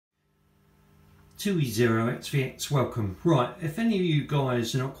2E0XVX, welcome. Right, if any of you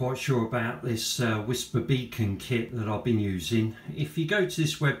guys are not quite sure about this Whisper beacon kit that I've been using, if you go to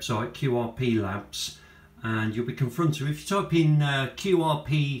this website, QRP-Labs, and you'll be confronted, if you type in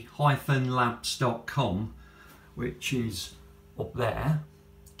QRP-Labs.com, which is up there,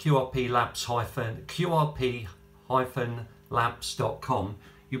 QRP-Labs.com,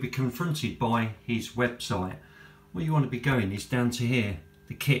 you'll be confronted by his website. Where you want to be going is down to here,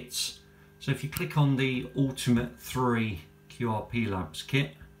 the kits. So if you click on the Ultimate 3 QRP-Labs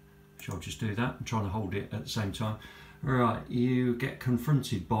Kit, which I'll just do that, I'm trying to hold it at the same time. Right, you get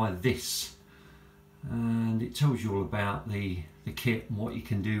confronted by this. And it tells you all about the kit and what you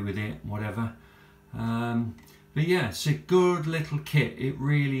can do with it, whatever. But yeah, it's a good little kit. It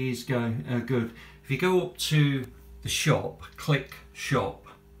really is good. If you go up to the shop, click shop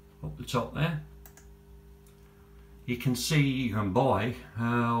up the top there, you can see you can buy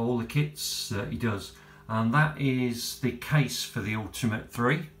all the kits that he does, and that is the case for the Ultimate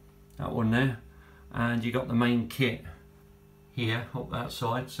 3, that one there, and you got the main kit here up that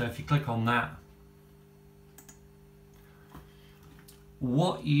side. So if you click on that,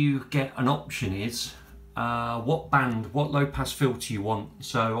 what you get an option is what low pass filter you want.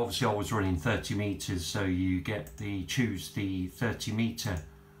 So obviously I was running 30 meters, so you get choose the 30 meter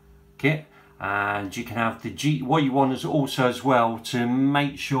kit. And you can have the what you want is also as well to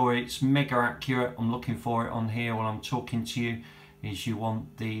make sure it's mega accurate. I'm looking for it on here while I'm talking to you. Is you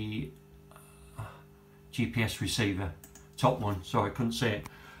want the GPS receiver, top one. Sorry, I couldn't see it.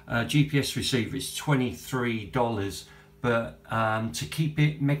 GPS receiver is $23, but to keep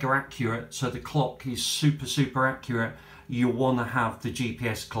it mega accurate, so the clock is super accurate, you want to have the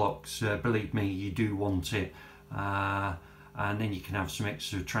GPS clocks. Believe me, you do want it. And then you can have some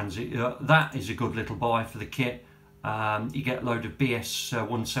extra transit. That is a good little buy for the kit. You get a load of BS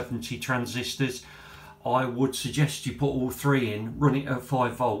 170 transistors. I would suggest you put all three in, run it at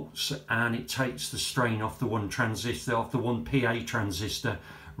 5 volts, and it takes the strain off the one transistor, off the one PA transistor.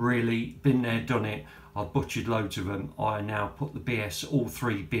 Really been there, done it. I've butchered loads of them. I now put the all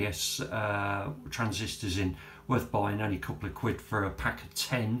three BS transistors in, worth buying, only a couple of quid for a pack of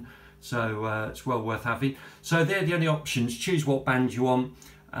 10. So it's well worth having. So they're the only options. Choose what band you want,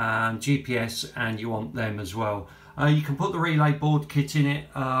 GPS, and you want them as well. You can put the relay board kit in it,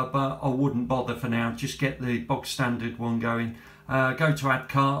 but I wouldn't bother for now. Just get the bog standard one going. Go to add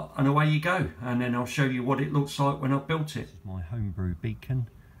cart and away you go. And then I'll show you what it looks like when I've built it. This is my homebrew beacon,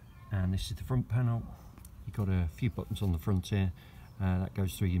 and this is the front panel. You've got a few buttons on the front here. That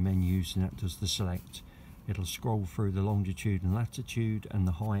goes through your menus, and that does the select. It'll scroll through the longitude and latitude and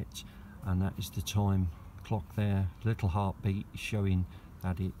the height, and that is the time clock there. Little heartbeat showing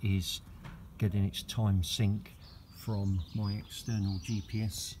that it is getting its time sync from my external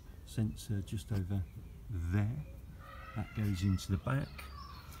GPS sensor just over there. That goes into the back.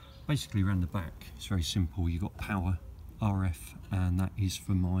 Basically around the back it's very simple. You've got power, RF, and that is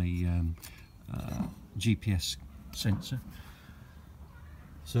for my GPS sensor.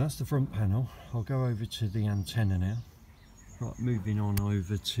 So that's the front panel. I'll go over to the antenna now. Right, moving on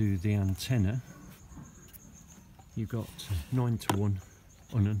over to the antenna. You've got 9-to-1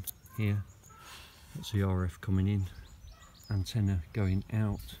 unun here. That's the RF coming in. Antenna going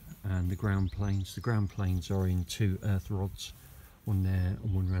out, and the ground planes. The ground planes are in 2 earth rods, one there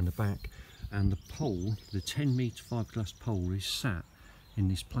and one around the back. And the pole, the 10-meter fiberglass pole, is sat in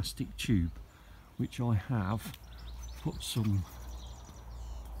this plastic tube, which I have put some.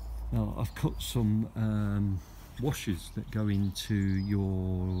 I've cut some washers that go into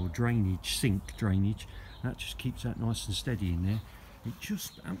your drainage, sink drainage. That just keeps that nice and steady in there. It's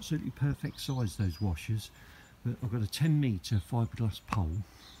just absolutely perfect size, those washers. But I've got a 10-meter fiberglass pole.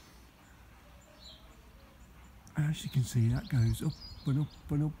 As you can see, that goes up and up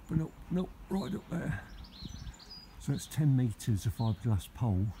and up and up and up, right up there. So it's 10 meters of fiberglass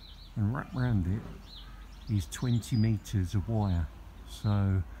pole, and wrapped around it is 20 meters of wire.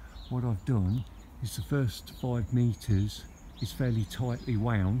 So what I've done is the first 5 meters is fairly tightly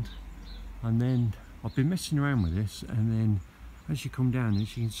wound, and then I've been messing around with this, and then as you come down,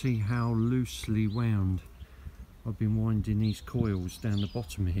 as you can see how loosely wound I've been winding these coils down the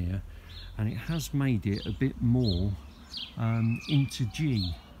bottom here, and it has made it a bit more into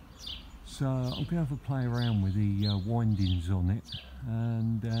G. So I'm going to have a play around with the windings on it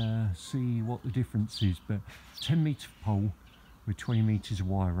and see what the difference is. But 10-meter pole with 20 meters of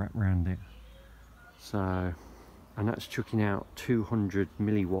wire wrapped around it. So, and that's chucking out 200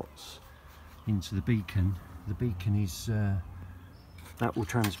 milliwatts into the beacon. The beacon is that will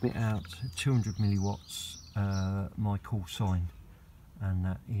transmit out 200 milliwatts my call sign, and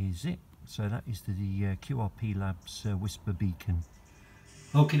that is it. So that is the QRP-Labs Whisper beacon.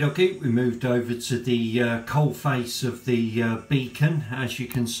 Okie dokie, we moved over to the coal face of the beacon. As you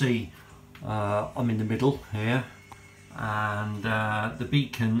can see, I'm in the middle here, and the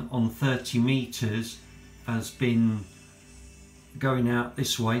beacon on 30 meters has been going out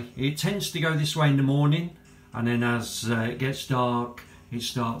this way. It tends to go this way in the morning, and then as it gets dark it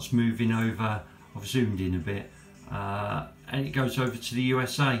starts moving over. I've zoomed in a bit, and it goes over to the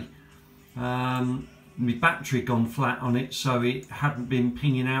USA. My battery had gone flat on it, so it hadn't been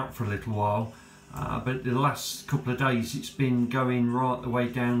pinging out for a little while, but the last couple of days it's been going right the way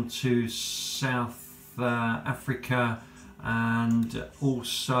down to South Africa and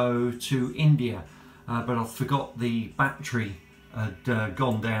also to India, but I forgot the battery had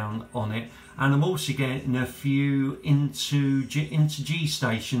gone down on it. And I'm also getting a few into G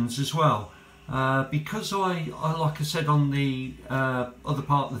stations as well, because I like I said on the other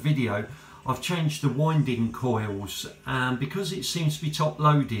part of the video, I've changed the winding coils, and because it seems to be top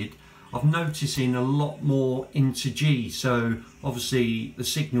loaded, I'm noticing a lot more into G. So obviously the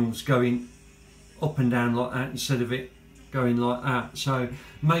signal's going up and down like that instead of it going like that. So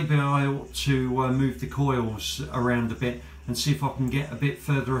maybe I ought to move the coils around a bit and see if I can get a bit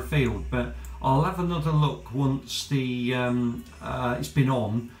further afield. But I'll have another look once the it's been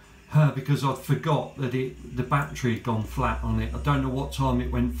on, because I'd forgot that the battery had gone flat on it. I don't know what time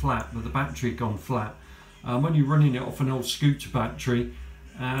it went flat, but the battery had gone flat. I'm only running it off an old scooter battery,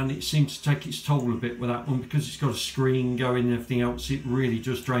 and it seems to take its toll a bit with that one, because it's got a screen going and everything else. It really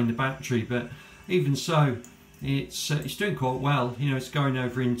does drain the battery, but even so, it's doing quite well. You know, it's going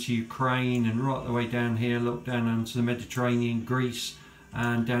over into Ukraine and right the way down here, look down into the Mediterranean, Greece,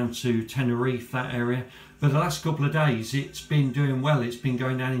 and down to Tenerife, that area. But the last couple of days it's been doing well. It's been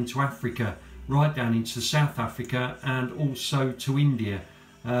going down into Africa, right down into South Africa, and also to India.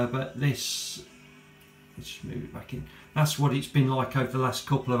 But this, let's just move it back in. That's what it's been like over the last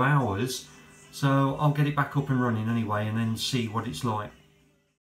couple of hours. So I'll get it back up and running anyway, and then see what it's like.